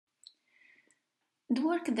The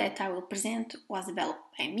work that I will present was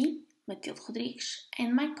developed by me, Matilde Rodrigues,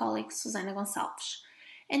 and my colleague Susana Gonçalves,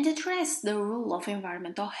 and addressed the role of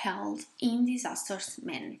environmental health in disasters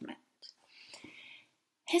management.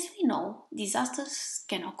 As we know, disasters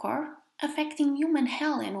can occur, affecting human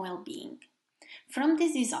health and well-being. From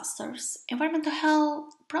these disasters, environmental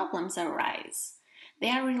health problems arise. They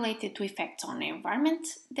are related to effects on the environment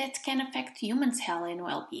that can affect humans' health and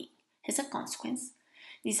well-being. As a consequence,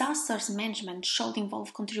 disasters management should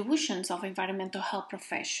involve contributions of environmental health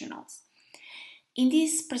professionals. In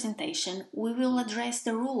this presentation, we will address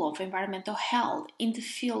the role of environmental health in the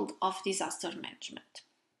field of disaster management.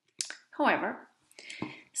 However,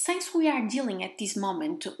 since we are dealing at this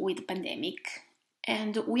moment with the pandemic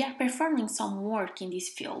and we are performing some work in this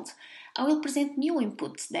field, I will present new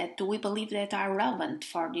inputs that we believe that are relevant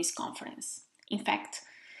for this conference. In fact,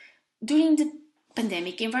 during the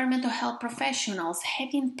pandemic, environmental health professionals have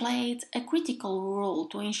played a critical role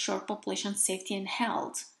to ensure population safety and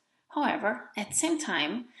health. However, at the same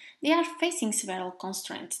time, they are facing several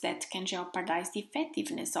constraints that can jeopardize the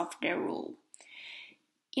effectiveness of their role.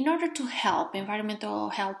 In order to help environmental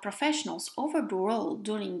health professionals over the role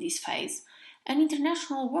during this phase, an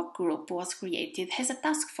international work group was created as a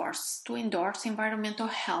task force to endorse environmental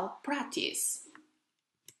health practice.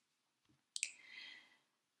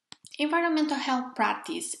 Environmental health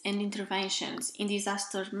practice and interventions in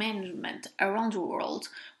disaster management around the world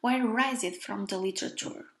were raised from the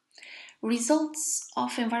literature. Results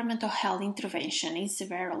of environmental health intervention in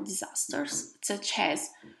several disasters, such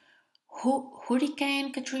as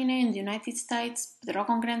Hurricane Katrina in the United States, the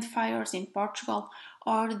Dragon Grande fires in Portugal,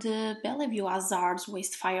 or the Bellevue Hazards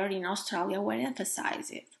waste fire in Australia were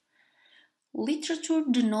emphasized. Literature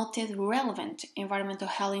denoted relevant environmental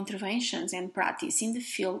health interventions and practice in the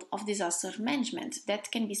field of disaster management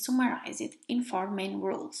that can be summarized in four main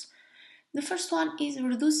rules. The first one is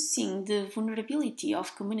reducing the vulnerability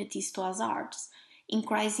of communities to hazards,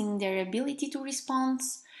 increasing their ability to respond,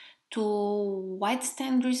 to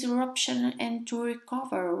withstand disruption and to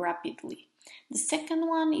recover rapidly. The second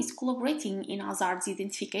one is collaborating in hazards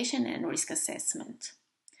identification and risk assessment.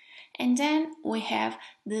 And then we have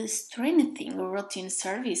the strengthening routine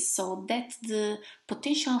service so that the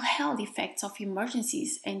potential health effects of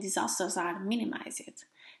emergencies and disasters are minimized.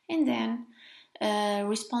 And then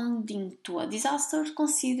responding to a disaster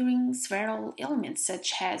considering several elements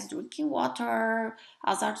such as drinking water,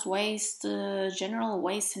 hazardous waste, general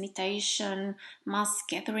waste sanitation, mass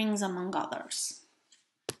gatherings, among others.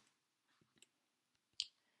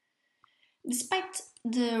 Despite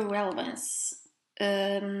the relevance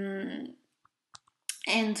and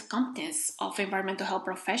competence of environmental health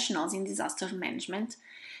professionals in disaster management,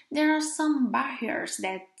 there are some barriers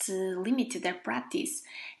that limit their practice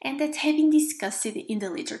and that have been discussed in the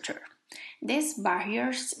literature. These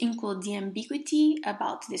barriers include the ambiguity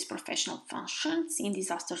about these professional functions in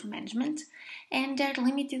disaster management and their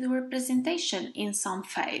limited representation in some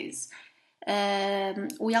phase.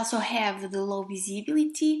 We also have the low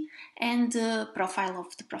visibility and the profile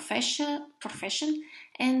of the profession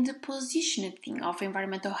and the positioning of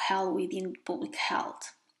environmental health within public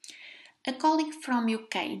health. A colleague from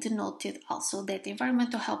UK denoted also that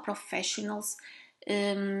environmental health professionals'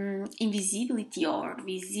 invisibility or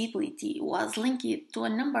visibility was linked to a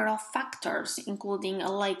number of factors, including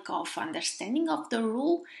a lack of understanding of the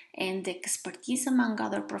role and expertise among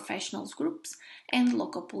other professionals groups and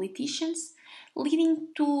local politicians, leading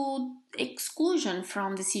to exclusion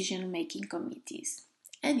from decision-making committees.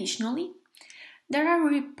 Additionally, there are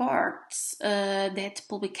reports that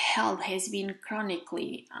public health has been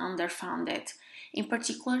chronically underfunded, in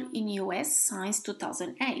particular in US since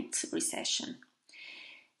 2008 recession.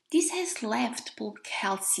 This has left public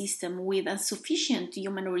health system with insufficient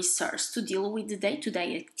human resource to deal with the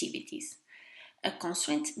day-to-day activities, a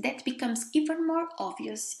constraint that becomes even more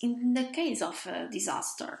obvious in the case of a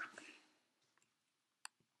disaster.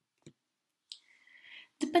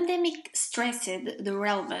 The pandemic stressed the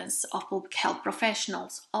relevance of public health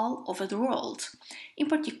professionals all over the world, in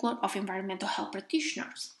particular of environmental health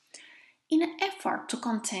practitioners. In an effort to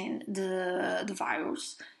contain the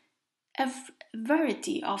virus, a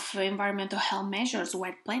variety of environmental health measures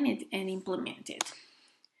were planned and implemented.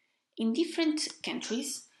 In different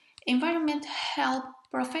countries, environmental health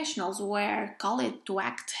professionals were called to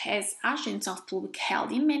act as agents of public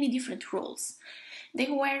health in many different roles. They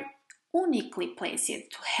were uniquely placed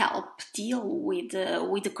to help deal with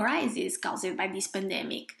the crisis caused by this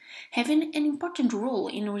pandemic, having an important role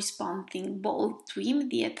in responding both to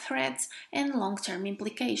immediate threats and long-term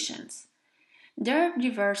implications. Their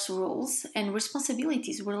diverse roles and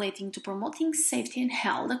responsibilities relating to promoting safety and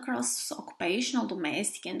health across occupational,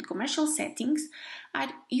 domestic, and commercial settings are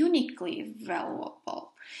uniquely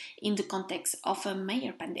valuable in the context of a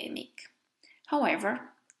major pandemic. However,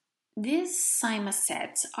 these same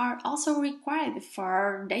assets are also required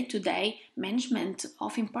for day-to-day management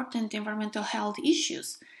of important environmental health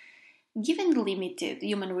issues. Given the limited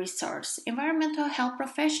human resource, environmental health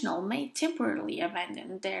professionals may temporarily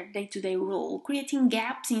abandon their day-to-day role, creating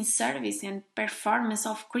gaps in service and performance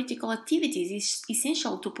of critical activities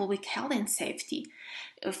essential to public health and safety.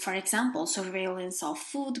 For example, surveillance of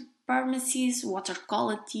food, premises, water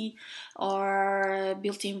quality, or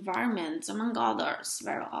built environments, among others,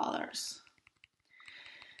 very others.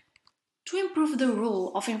 To improve the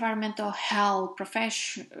role of environmental health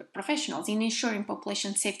professionals in ensuring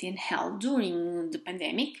population safety and health during the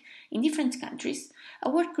pandemic in different countries, a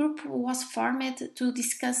work group was formed to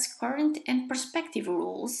discuss current and prospective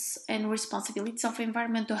roles and responsibilities of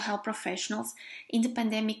environmental health professionals in the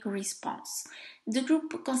pandemic response. The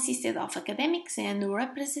group consisted of academics and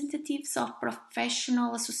representatives of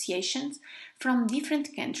professional associations from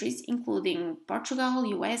different countries, including Portugal,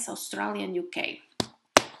 US, Australia, and UK.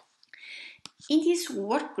 In this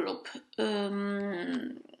work group,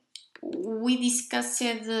 we discussed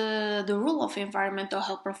the role of environmental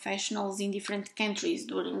health professionals in different countries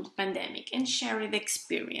during the pandemic and shared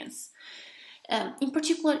experience. In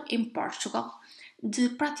particular, in Portugal, the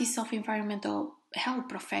practice of environmental health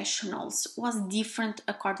professionals was different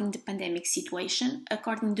according to the pandemic situation,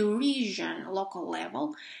 according to region, local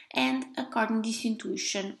level, and according to the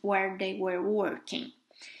institution where they were working.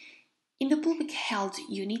 In the public health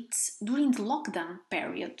units, during the lockdown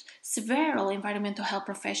period, several environmental health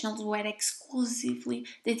professionals were exclusively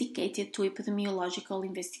dedicated to epidemiological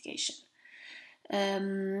investigation.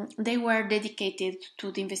 They were dedicated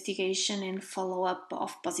to the investigation and follow-up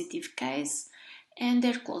of positive cases and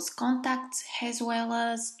their close contacts, as well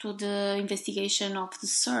as to the investigation of the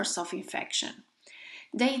source of infection.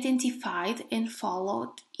 They identified and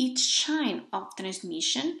followed each chain of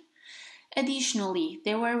transmission. Additionally,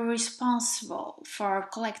 they were responsible for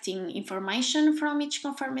collecting information from each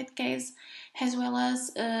confirmed case, as well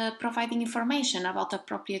as providing information about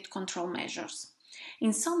appropriate control measures.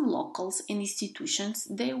 In some locals and institutions,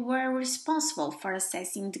 they were responsible for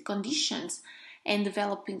assessing the conditions and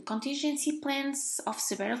developing contingency plans of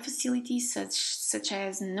several facilities such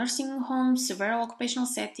as nursing homes, several occupational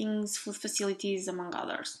settings, food facilities, among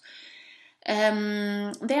others.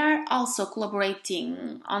 They are also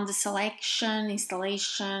collaborating on the selection,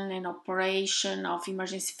 installation, and operation of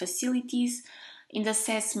emergency facilities, in the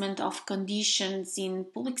assessment of conditions in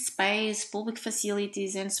public space, public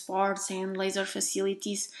facilities, and sports and leisure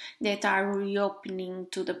facilities that are reopening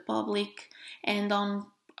to the public, and on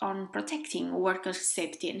protecting workers'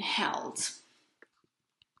 safety and health.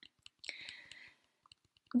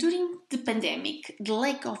 During the pandemic, the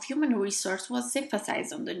lack of human resource was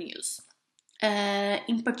emphasized on the news.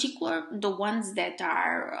 In particular, the ones that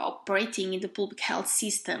are operating in the public health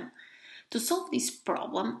system. To solve this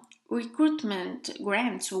problem, recruitment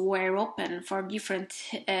grants were open for different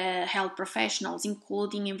health professionals,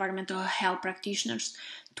 including environmental health practitioners,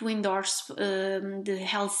 to endorse the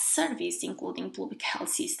health service, including public health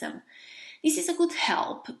system. This is a good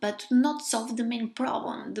help, but not solve the main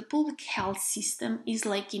problem. The public health system is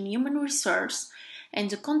lacking human resource, and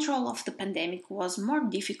the control of the pandemic was more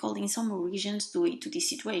difficult in some regions due to this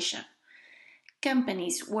situation.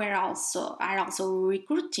 Companies are also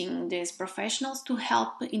recruiting these professionals to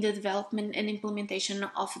help in the development and implementation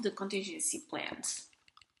of the contingency plans.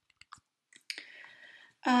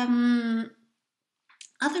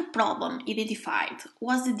 Other problem identified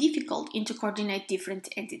was the difficulty to coordinate different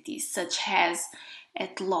entities, such as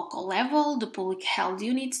at local level, the public health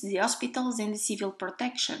units, the hospitals, and the civil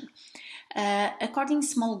protection. According to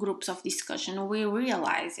small groups of discussion, we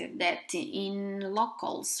realized that in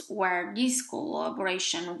locals where this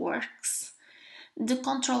collaboration works, the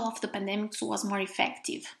control of the pandemics was more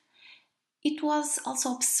effective. It was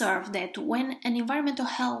also observed that when an environmental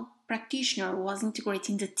health practitioner was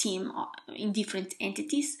integrating the team in different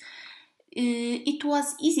entities, it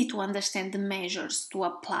was easy to understand the measures to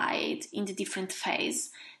apply in the different phase,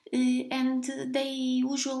 and they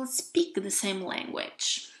usually speak the same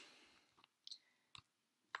language.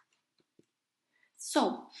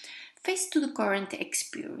 So, faced to the current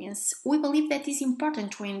experience, we believe that it is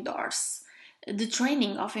important to endorse the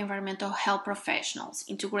training of environmental health professionals,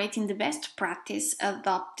 integrating the best practice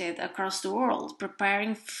adopted across the world,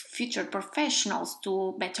 preparing future professionals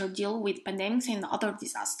to better deal with pandemics and other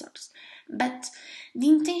disasters. But the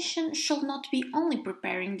intention should not be only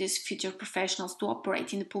preparing these future professionals to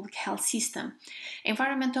operate in the public health system.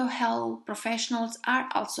 Environmental health professionals are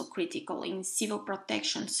also critical in civil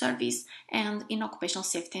protection service and in occupational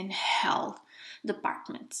safety and health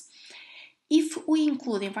departments. If we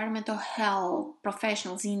include environmental health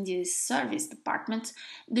professionals in this service department,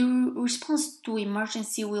 the response to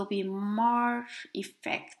emergency will be more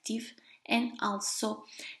effective and also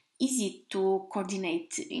easy to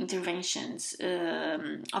coordinate interventions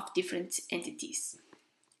of different entities.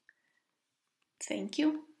 Thank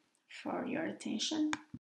you for your attention.